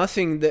All or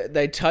Nothing,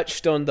 they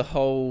touched on the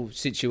whole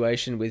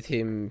situation with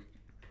him.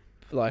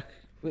 Like,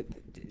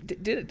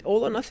 did it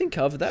All or Nothing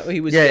cover that? Where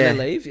he was going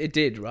to leave? It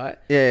did, right?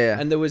 Yeah.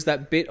 And there was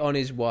that bit on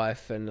his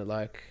wife and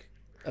like...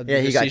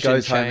 he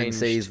goes home and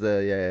sees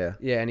the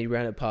and he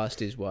ran it past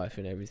his wife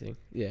and everything.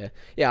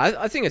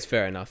 I think it's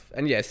fair enough.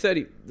 And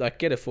 30, like,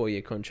 get a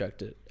 4-year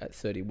contract at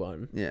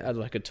 31 at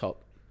like a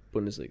top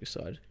Bundesliga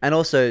side. And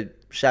also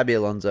Xabi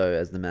Alonso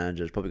as the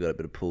manager has probably got a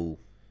bit of pull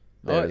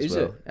there as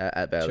well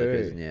at Bayer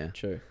Leverkusen.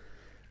 True.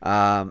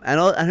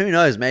 And who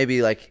knows,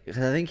 maybe like I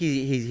think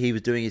he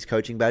was doing his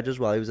coaching badges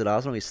while he was at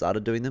Arsenal. He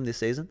started doing them this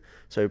season,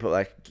 so he put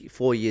like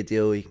 4-year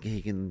deal.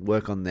 He can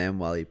work on them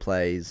while he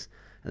plays.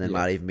 And then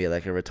might even be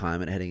like a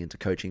retirement heading into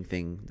coaching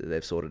thing that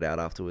they've sorted out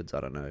afterwards.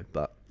 I don't know,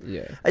 but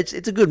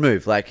it's a good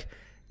move. Like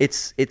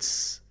it's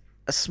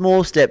a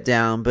small step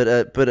down,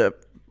 but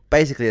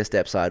basically a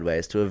step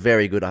sideways to a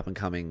very good up and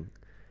coming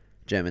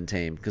German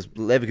team, because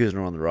Leverkusen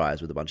are on the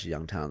rise with a bunch of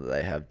young talent that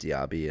they have,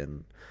 Diaby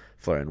and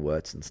Florian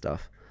Wirtz and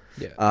stuff.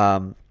 Yeah.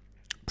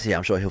 So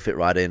I'm sure he'll fit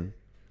right in.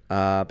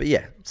 But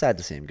yeah, sad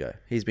to see him go.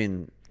 He's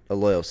been a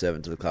loyal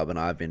servant to the club, and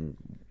I've been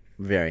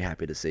very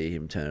happy to see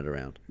him turn it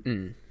around.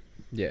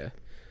 Yeah.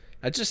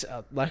 I just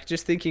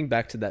just thinking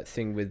back to that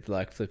thing with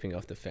like flipping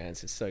off the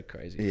fans. It's so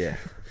crazy. Yeah,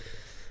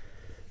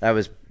 that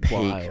was peak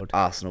Wild.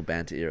 Arsenal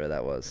banter era.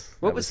 That was.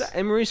 What was that?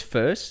 Emery's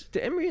first?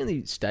 Did Emery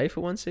only stay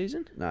for 1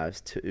 season? No,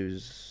 it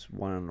was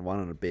one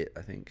and a bit.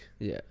 I think.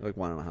 Yeah, like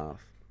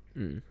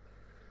 1.5.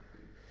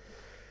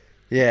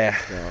 Yeah,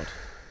 God.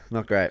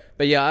 Not great.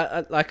 But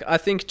yeah, I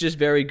think just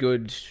very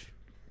good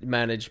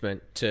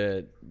management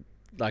to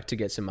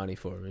get some money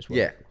for him as well.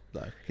 Yeah,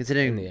 like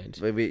considering in the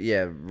end.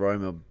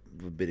 Roma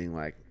were bidding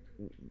like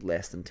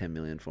less than 10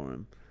 million for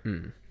him.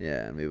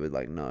 Yeah, and we were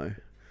like no.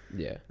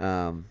 Yeah.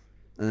 And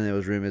then there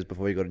was rumours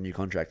before he got a new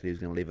contract that he was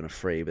going to leave on a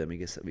free, but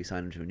then we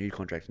signed him to a new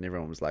contract, and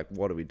everyone was like,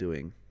 "What are we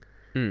doing?"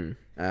 And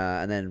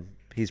then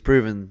he's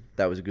proven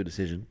that was a good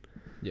decision.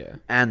 Yeah.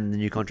 And the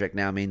new contract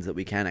now means that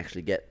we can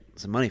actually get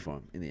some money for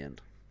him in the end.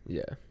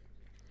 Yeah.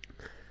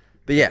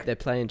 But yeah, they're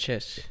playing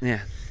chess.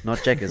 Yeah,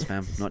 not checkers,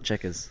 fam, not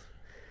checkers.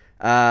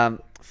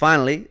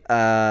 Finally,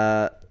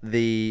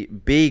 the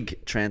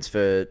big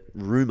transfer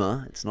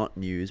rumour, it's not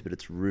news, but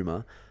it's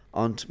rumour.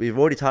 We've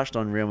already touched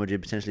on Real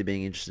Madrid potentially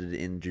being interested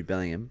in Jude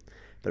Bellingham,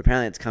 but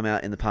apparently it's come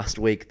out in the past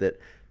week that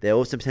they're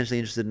also potentially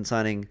interested in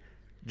signing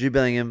Jude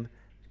Bellingham,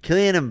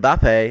 Kylian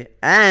Mbappe,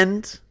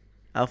 and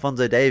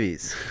Alphonso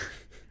Davies.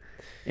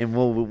 in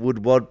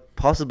what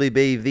possibly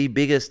be the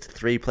biggest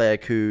 3-player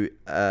coup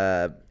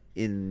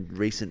in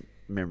recent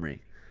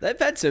memory. They've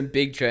had some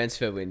big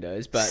transfer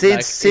windows, but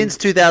since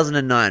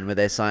 2009, where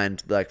they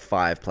signed like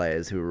 5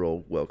 players who were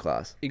all world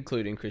class,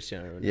 including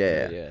Cristiano Ronaldo.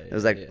 Yeah. It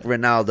was like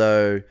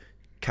Ronaldo,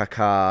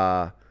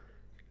 Kaká,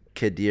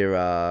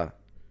 Khedira,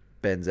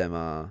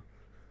 Benzema.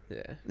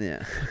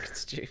 Yeah. Fucking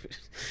stupid.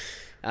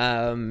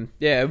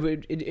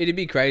 It'd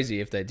be crazy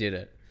if they did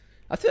it.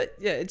 I thought,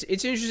 it's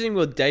interesting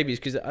with Davies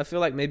because I feel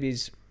like maybe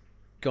he's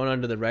gone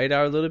under the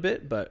radar a little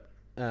bit, but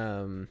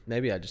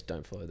maybe I just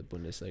don't follow the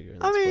Bundesliga.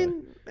 I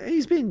mean,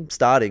 he's been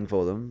starting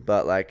for them,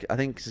 but like I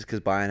think just because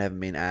Bayern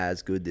haven't been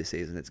as good this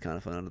season, it's kind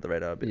of gone under the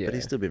radar a bit. But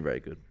he's still been very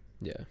good.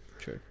 Yeah,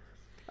 true.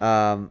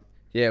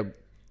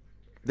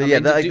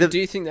 Do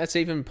you think that's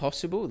even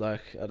possible?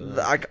 Like, I don't know.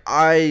 Like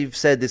I've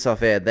said this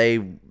off air,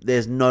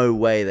 there's no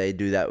way they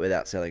do that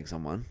without selling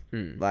someone.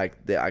 Like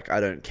I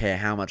don't care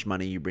how much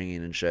money you bring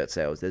in shirt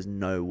sales. There's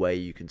no way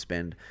you can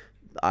spend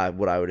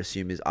what I would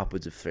assume is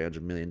upwards of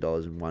 $300 million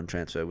in one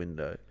transfer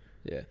window.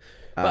 Yeah,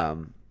 but,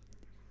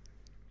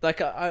 like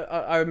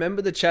I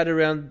remember the chat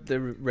around the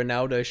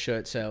Ronaldo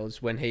shirt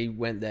sales when he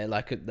went there.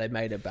 Like they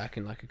made it back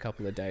in like a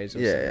couple of days or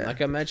something. Yeah.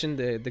 Like I imagine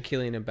the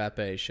Kylian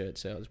Mbappe shirt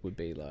sales would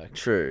be like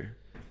true.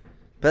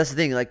 But that's the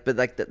thing, that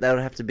would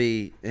have to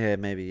be, I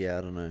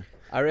don't know.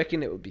 I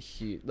reckon it would be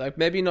huge. Like,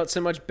 maybe not so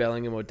much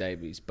Bellingham or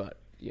Davies, but,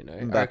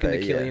 Mbappe, I reckon the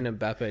Kylian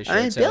Mbappe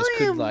shirt sales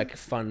could, like,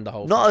 fund the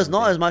whole Not as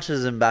much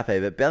as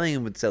Mbappe, but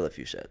Bellingham would sell a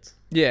few shirts.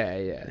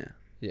 Yeah.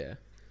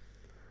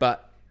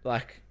 But,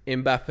 like,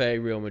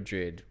 Mbappe, Real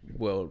Madrid,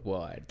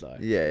 worldwide, like...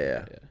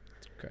 Yeah.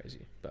 It's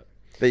crazy, but...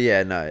 But,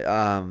 yeah,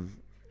 no.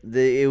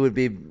 It would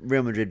be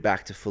Real Madrid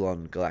back to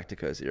full-on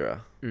Galacticos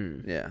era.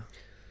 Yeah.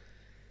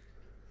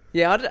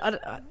 Yeah,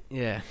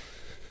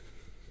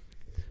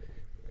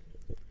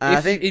 I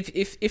think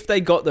if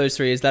they got those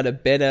 3, is that a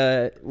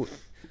better?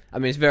 I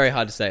mean, it's very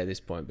hard to say at this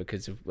point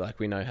because like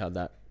we know how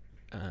that.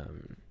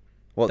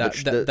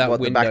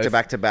 The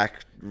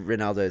back-to-back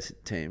Ronaldo's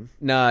team?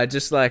 No,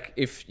 just like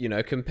if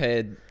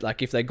compared,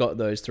 like if they got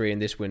those 3 in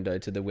this window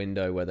to the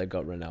window where they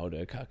got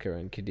Ronaldo, Kaká,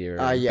 and Khedira,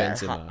 and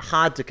Benzema.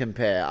 Hard to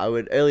compare. I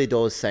would early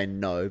doors say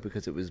no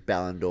because it was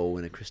Ballon d'Or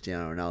winner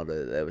Cristiano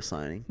Ronaldo that they were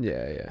signing.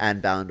 Yeah.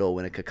 And Ballon d'Or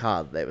winner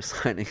Kaká that they were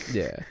signing.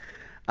 Yeah.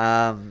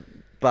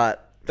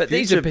 But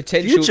these are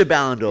potential future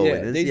Ballon d'Or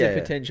winners. These are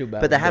potential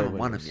Ballon d'Or but they haven't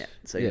won them yet.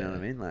 So you know what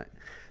I mean, like.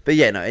 But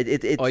yeah, no,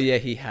 it's... Oh yeah,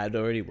 he had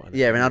already won it.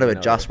 Yeah, Ronaldo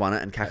had just won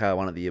it and Kaká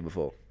won it the year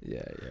before.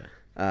 Yeah.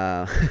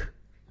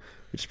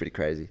 Which is pretty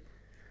crazy.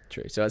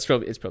 True. So it's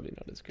probably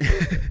not as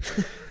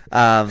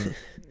good.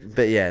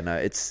 But yeah, no,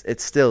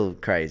 it's still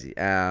crazy.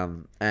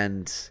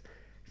 And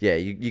yeah,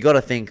 you got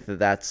to think that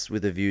that's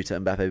with a view to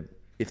Mbappe.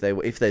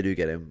 If they do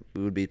get him, it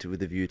would be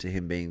with a view to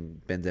him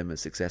being Benzema's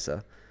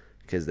successor,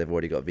 because they've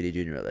already got Vini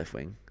Jr. at left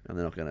wing, and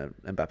they're not going to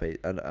Mbappe.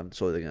 I'm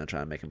sure they're going to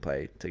try and make him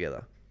play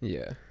together.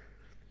 Yeah.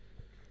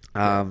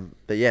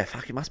 But yeah,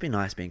 fuck, it must be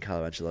nice being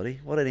Carlo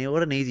Ancelotti. What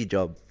an easy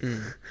job.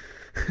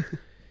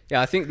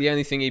 Yeah, I think the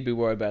only thing he'd be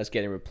worried about is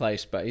getting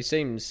replaced, but he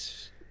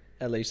seems,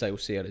 at least they will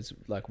see it as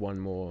like one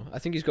more. I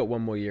think he's got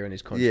one more year in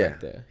his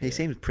contract there. He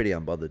seems pretty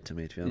unbothered to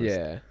me, to be honest.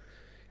 Yeah.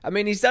 I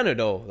mean, he's done it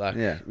all,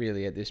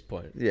 really, at this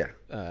point. Yeah.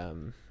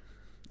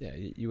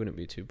 You wouldn't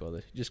be too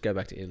bothered. Just go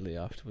back to Italy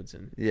afterwards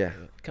and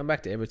come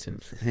back to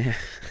Everton. Yeah.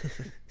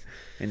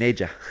 We need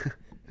ya.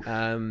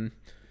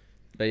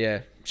 But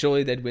yeah,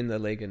 surely they'd win the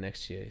Liga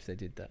next year if they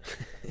did that.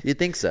 You'd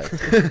think so.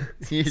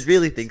 You'd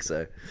really think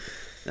so.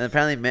 And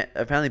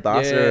apparently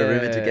Barca are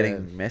rumoured to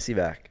getting Messi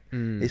back.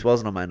 This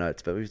wasn't on my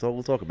notes, but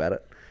we'll talk about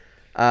it.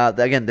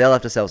 Again, they'll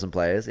have to sell some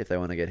players if they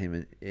want to get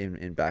him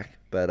in back.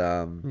 But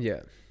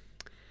yeah,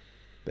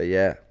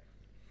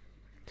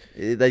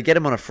 they'd get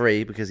him on a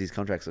free because his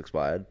contract's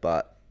expired.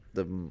 But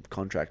the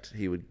contract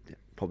he would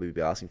probably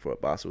be asking for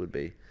at Barca would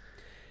be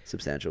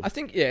substantial. I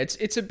think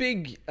it's a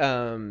big.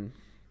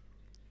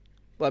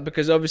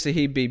 Because obviously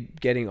he'd be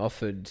getting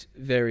offered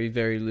very,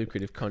 very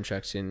lucrative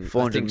contracts in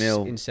 400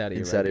 mil in Saudi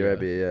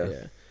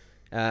Arabia.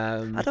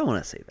 I don't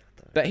want to see that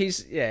though. But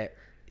he's Leo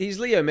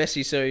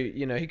Messi, so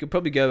he could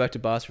probably go back to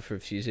Barca for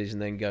a few seasons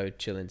and then go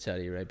chill in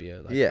Saudi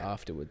Arabia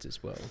afterwards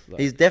as well.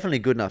 He's definitely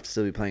good enough to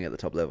still be playing at the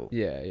top level.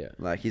 Yeah.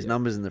 Like his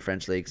numbers in the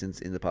French league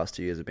since in the past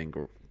 2 years have been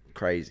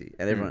crazy,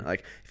 and everyone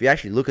like if you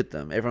actually look at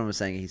them, everyone was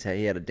saying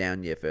he had a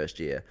down year first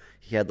year.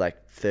 He had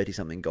like 30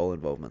 something goal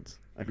involvements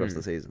across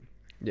the season.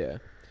 Yeah.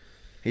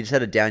 He just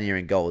had a down year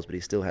in goals, but he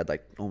still had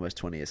like almost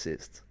 20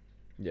 assists.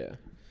 Yeah.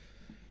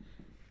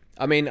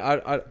 I mean,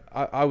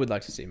 I would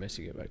like to see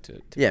Messi go back to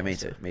yeah,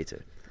 Barca. me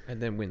too.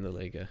 And then win the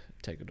Liga,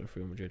 take it off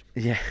Real Madrid.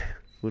 Yeah,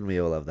 wouldn't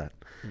we all love that?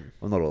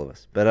 Well, not all of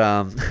us, but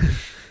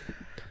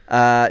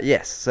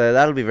yes. So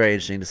that'll be very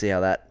interesting to see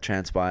how that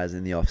transpires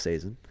in the off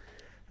season.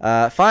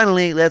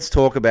 Finally, let's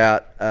talk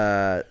about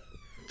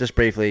just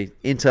briefly.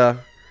 Inter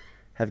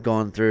have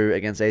gone through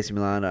against AC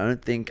Milan. I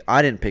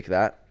didn't pick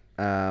that.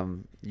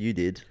 You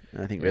did.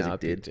 I think Rezic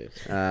did.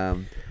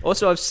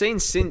 Also, I've seen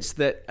since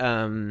that,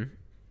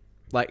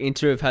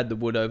 Inter have had the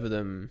wood over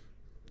them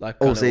like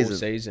all all season.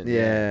 season.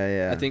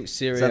 Yeah. I think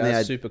Serie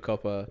A, Super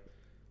Coppa,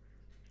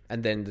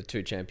 and then the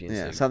 2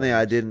 Champions League. Something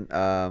I didn't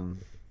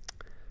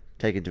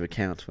take into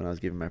account when I was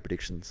giving my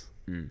predictions.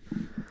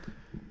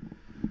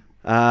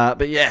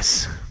 But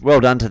yes, well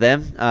done to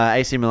them.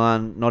 AC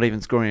Milan not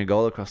even scoring a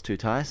goal across 2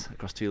 ties,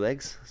 across 2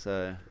 legs.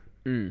 So,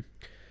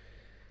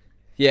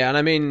 yeah, and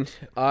I mean,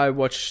 I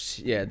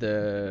watched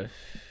the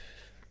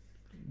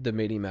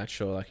meeting match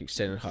or like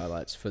extended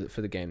highlights for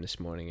the game this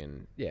morning,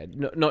 and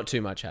not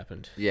too much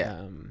happened.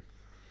 Yeah,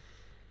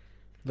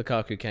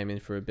 Lukaku came in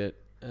for a bit.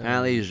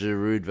 Apparently,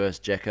 Giroud versus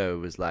Dzeko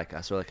was like,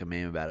 I saw like a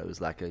meme about it. It was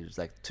like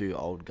 2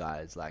 old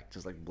guys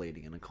just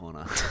bleeding in a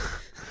corner.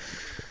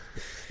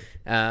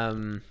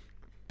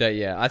 But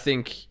yeah, I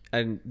think,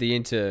 and the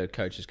Inter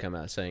coach has come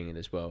out saying it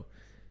as well.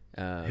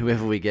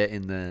 Whoever we get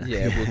in the...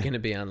 Yeah, we're going to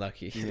be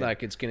unlucky. Yeah.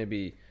 Like, it's going to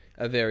be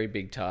a very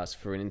big task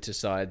for an Inter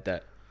side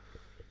that...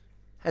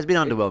 has been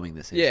underwhelming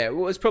this season. Yeah,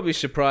 well, it's probably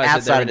surprised outside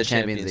that they're of in the the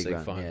Champions Champions League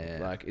League run. final.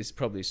 Yeah. Like, it's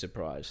probably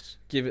surprised.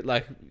 Give it,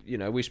 like,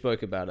 we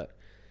spoke about it.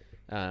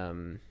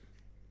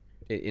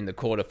 In the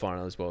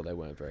quarterfinal as well, they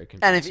weren't very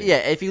convincing.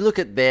 And if you look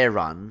at their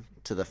run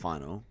to the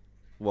final,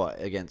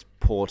 against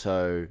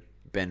Porto,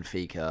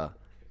 Benfica,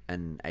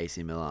 and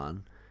AC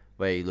Milan,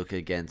 where you look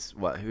against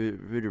who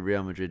did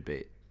Real Madrid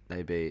beat?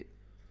 They beat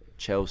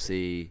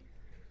Chelsea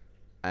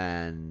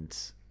and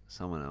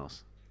someone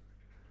else.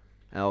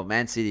 Oh,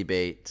 Man City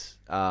beat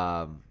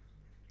Bayern,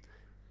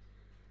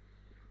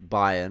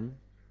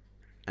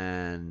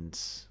 and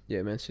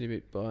Man City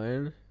beat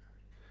Bayern,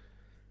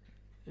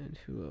 and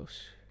who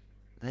else?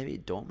 They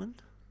beat Dortmund,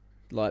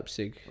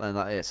 Leipzig.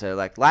 And so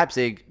like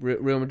Leipzig,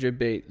 Real Madrid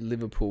beat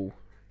Liverpool.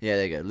 Yeah,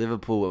 there you go.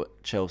 Liverpool,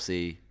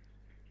 Chelsea.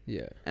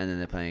 Yeah, and then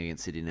they're playing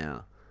against City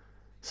now.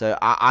 So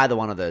either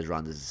one of those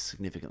runs is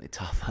significantly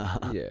tougher.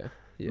 Yeah.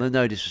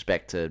 No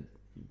disrespect to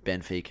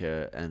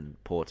Benfica and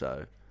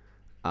Porto,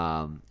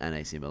 and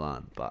AC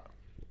Milan, but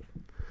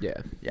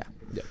yeah.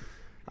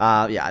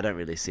 I don't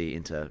really see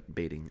Inter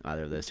beating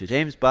either of those 2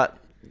 teams, but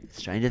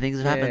stranger things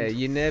have happened. Yeah,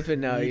 you never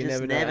know. You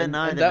never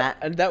know.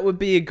 And that would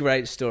be a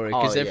great story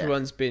because yeah.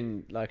 everyone's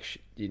been like,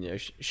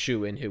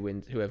 shoe in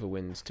whoever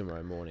wins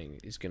tomorrow morning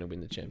is going to win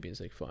the Champions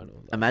League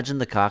final. Like, imagine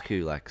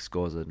Lukaku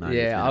scores a 90th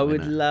yeah, I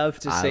would winner. love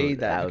to see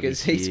that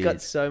because he's huge.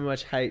 got so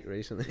much hate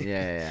recently.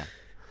 Yeah.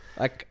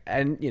 Like,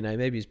 and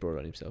maybe he's brought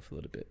on himself a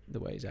little bit the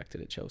way he's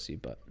acted at Chelsea,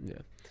 but yeah,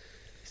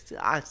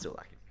 I still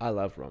like him. I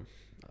love Rom.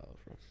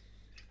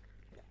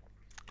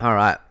 All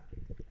right,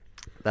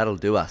 that'll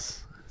do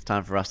us. It's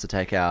time for us to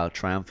take our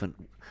triumphant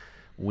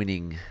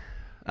winning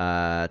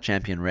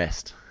champion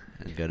rest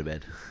and go to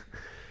bed.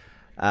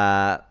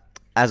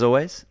 As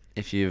always,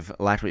 if you've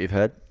liked what you've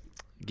heard,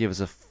 give us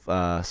a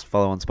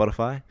follow on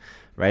Spotify.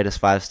 Rate us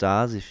 5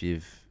 stars if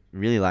you've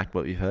really liked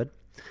what you've heard.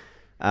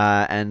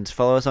 And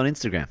follow us on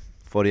Instagram,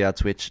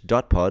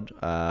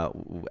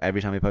 40yardswitch.pod.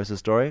 Every time we post a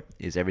story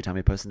is every time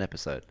we post an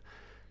episode.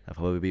 There'll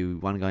probably be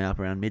one going up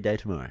around midday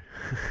tomorrow.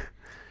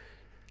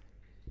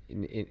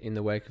 In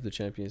the wake of the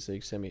Champions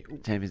League semi.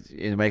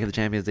 In the wake of the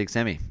Champions League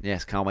semi.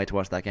 Yes, can't wait to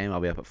watch that game.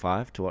 I'll be up at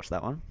 5 to watch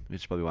that one,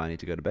 which is probably why I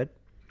need to go to bed.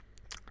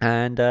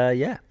 And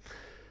bye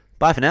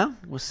for now.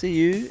 We'll see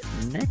you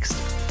next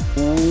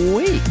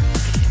week.